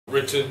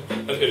Written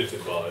and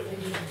edited by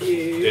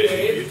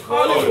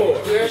Collymore.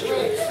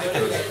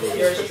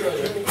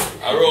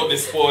 I wrote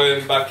this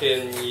poem back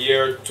in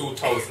year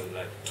 2000,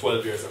 like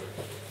 12 years ago.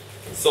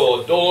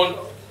 So don't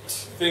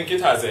think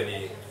it has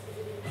any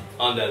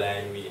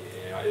underlying meaning.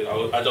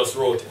 I just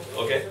wrote it,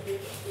 okay?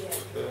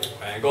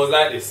 And it goes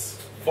like this.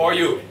 For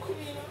you,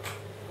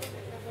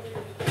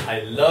 I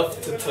love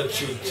to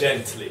touch you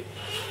gently,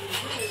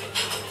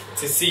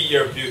 to see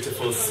your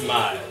beautiful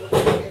smile.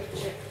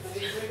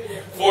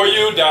 For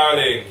you,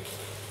 darling,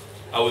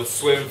 I would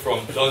swim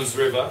from Dunn's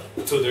River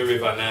to the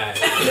River Nile.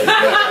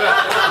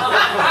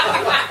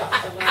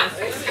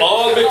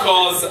 All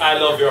because I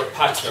love your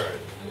pattern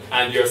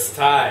and your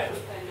style.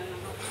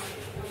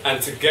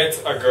 And to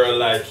get a girl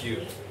like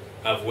you,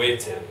 I've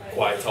waited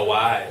quite a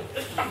while.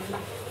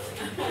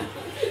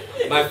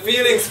 My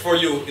feelings for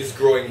you is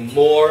growing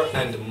more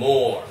and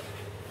more.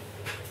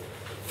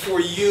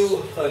 For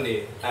you,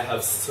 honey, I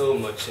have so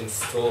much in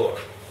store.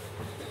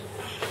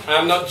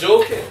 I'm not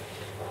joking.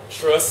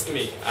 Trust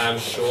me, I'm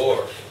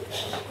sure.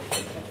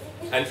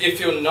 And if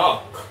you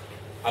knock,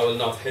 I will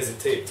not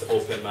hesitate to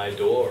open my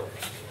door.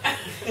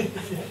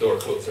 Door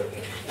closer.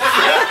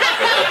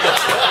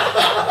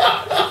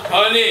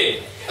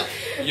 Honey,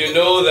 you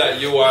know that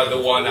you are the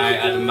one I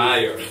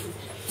admire.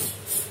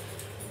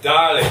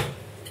 Darling,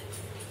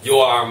 you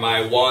are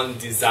my one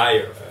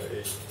desire.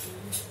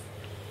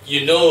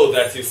 You know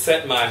that you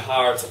set my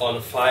heart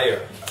on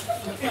fire.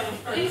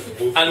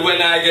 And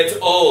when I get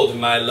old,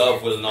 my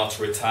love will not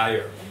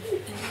retire.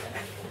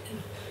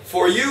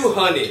 For you,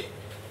 honey,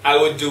 I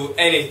would do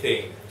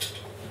anything.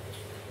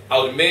 I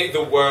would make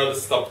the world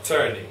stop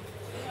turning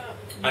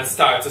and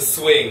start to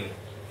swing.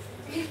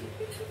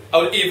 I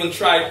would even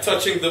try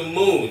touching the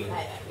moon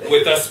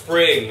with a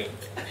spring,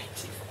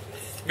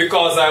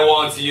 because I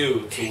want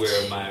you to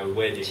wear my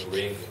wedding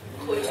ring.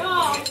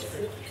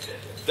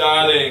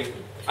 Darling,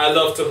 I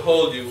love to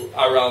hold you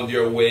around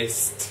your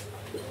waist.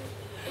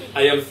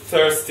 I am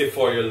thirsty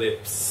for your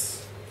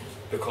lips,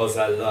 because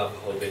I love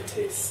how they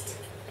taste.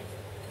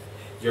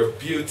 Your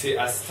beauty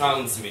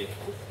astounds me.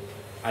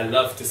 I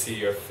love to see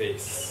your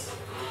face.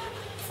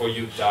 For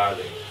you,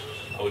 darling,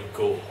 I would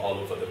go all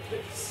over the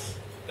place.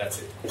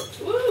 That's it.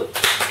 Woo.